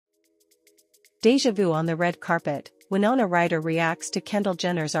Deja vu on the red carpet, Winona Ryder reacts to Kendall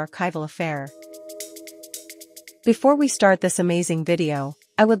Jenner's archival affair. Before we start this amazing video,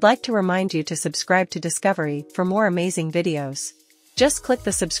 I would like to remind you to subscribe to Discovery for more amazing videos. Just click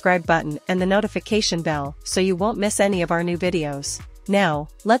the subscribe button and the notification bell so you won't miss any of our new videos. Now,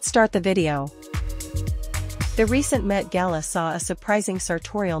 let's start the video. The recent Met Gala saw a surprising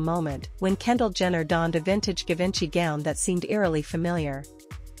sartorial moment when Kendall Jenner donned a vintage Givenchy gown that seemed eerily familiar.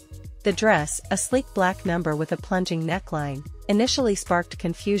 The dress, a sleek black number with a plunging neckline, initially sparked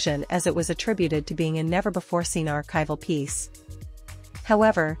confusion as it was attributed to being a never-before-seen archival piece.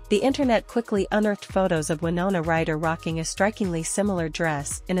 However, the internet quickly unearthed photos of Winona Ryder rocking a strikingly similar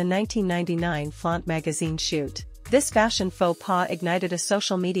dress in a 1999 Flaunt Magazine shoot. This fashion faux pas ignited a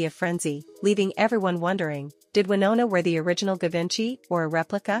social media frenzy, leaving everyone wondering, did Winona wear the original Givenchy or a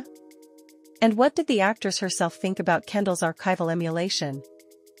replica? And what did the actress herself think about Kendall's archival emulation?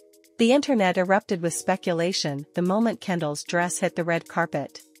 The internet erupted with speculation the moment Kendall's dress hit the red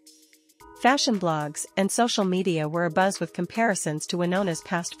carpet. Fashion blogs and social media were abuzz with comparisons to Winona's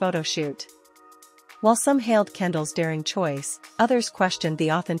past photo shoot. While some hailed Kendall's daring choice, others questioned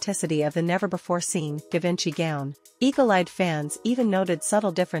the authenticity of the never-before-seen Givenchy gown. Eagle-eyed fans even noted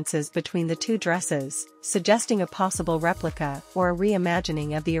subtle differences between the two dresses, suggesting a possible replica or a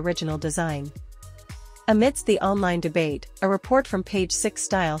reimagining of the original design. Amidst the online debate, a report from Page 6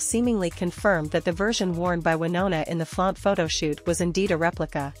 Style seemingly confirmed that the version worn by Winona in the Flaunt photoshoot was indeed a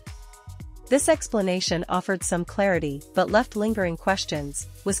replica. This explanation offered some clarity but left lingering questions.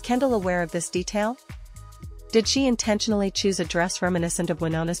 Was Kendall aware of this detail? Did she intentionally choose a dress reminiscent of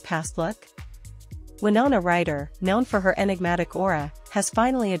Winona's past look? Winona Ryder, known for her enigmatic aura, has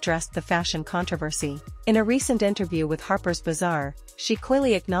finally addressed the fashion controversy. In a recent interview with Harper's Bazaar, she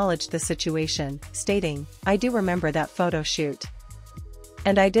coyly acknowledged the situation, stating, "I do remember that photo shoot.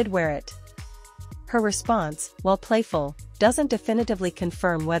 And I did wear it." Her response, while playful, doesn't definitively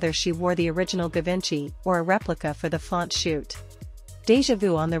confirm whether she wore the original Givenchy or a replica for the Flaunt shoot. Deja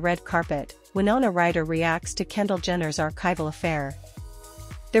vu on the red carpet, Winona Ryder reacts to Kendall Jenner's archival affair.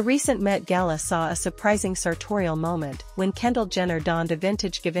 The recent Met Gala saw a surprising sartorial moment when Kendall Jenner donned a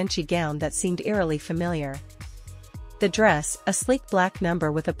vintage Givenchy gown that seemed eerily familiar. The dress, a sleek black number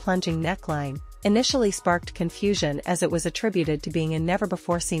with a plunging neckline, initially sparked confusion as it was attributed to being a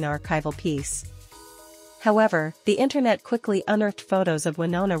never-before-seen archival piece. However, the internet quickly unearthed photos of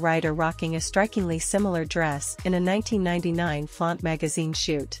Winona Ryder rocking a strikingly similar dress in a 1999 Flaunt Magazine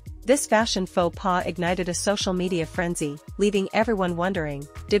shoot. This fashion faux pas ignited a social media frenzy, leaving everyone wondering,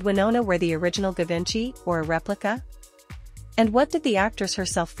 did Winona wear the original Givenchy or a replica? And what did the actress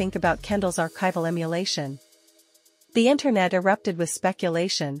herself think about Kendall's archival emulation? The internet erupted with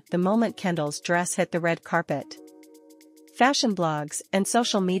speculation the moment Kendall's dress hit the red carpet. Fashion blogs and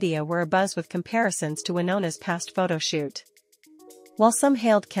social media were abuzz with comparisons to Winona's past photo shoot. While some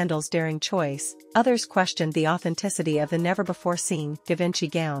hailed Kendall's daring choice, others questioned the authenticity of the never-before-seen Givenchy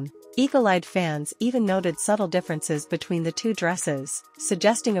gown. Eagle-eyed fans even noted subtle differences between the two dresses,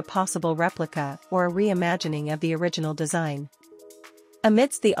 suggesting a possible replica or a reimagining of the original design.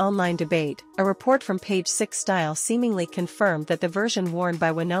 Amidst the online debate, a report from Page 6 Style seemingly confirmed that the version worn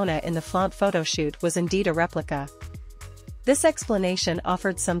by Winona in the Flaunt photoshoot was indeed a replica. This explanation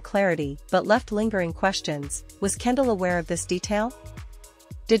offered some clarity but left lingering questions. Was Kendall aware of this detail?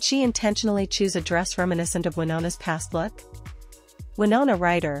 Did she intentionally choose a dress reminiscent of Winona's past look? Winona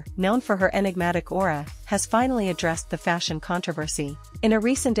Ryder, known for her enigmatic aura, has finally addressed the fashion controversy. In a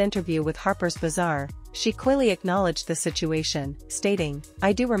recent interview with Harper's Bazaar, she coyly acknowledged the situation, stating,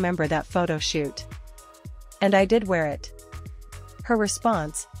 "I do remember that photo shoot. And I did wear it." Her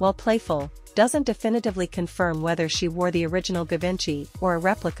response, while playful, doesn't definitively confirm whether she wore the original Givenchy or a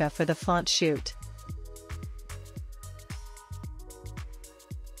replica for the Flaunt shoot.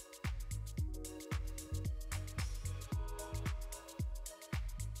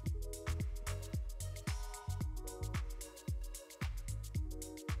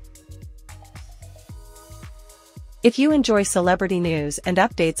 If you enjoy celebrity news and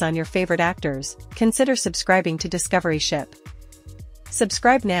updates on your favorite actors, consider subscribing to Discovery Ship.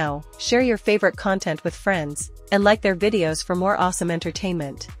 Subscribe now, share your favorite content with friends, and like their videos for more awesome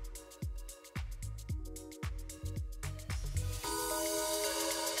entertainment.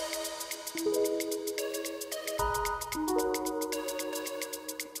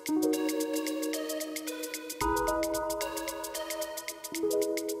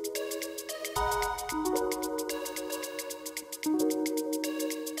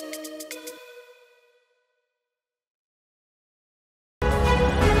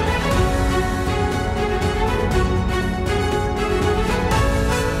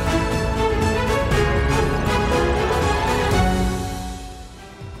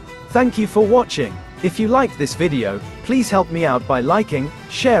 Thank you for watching. If you liked this video, please help me out by liking,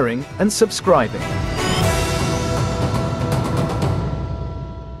 sharing, and subscribing.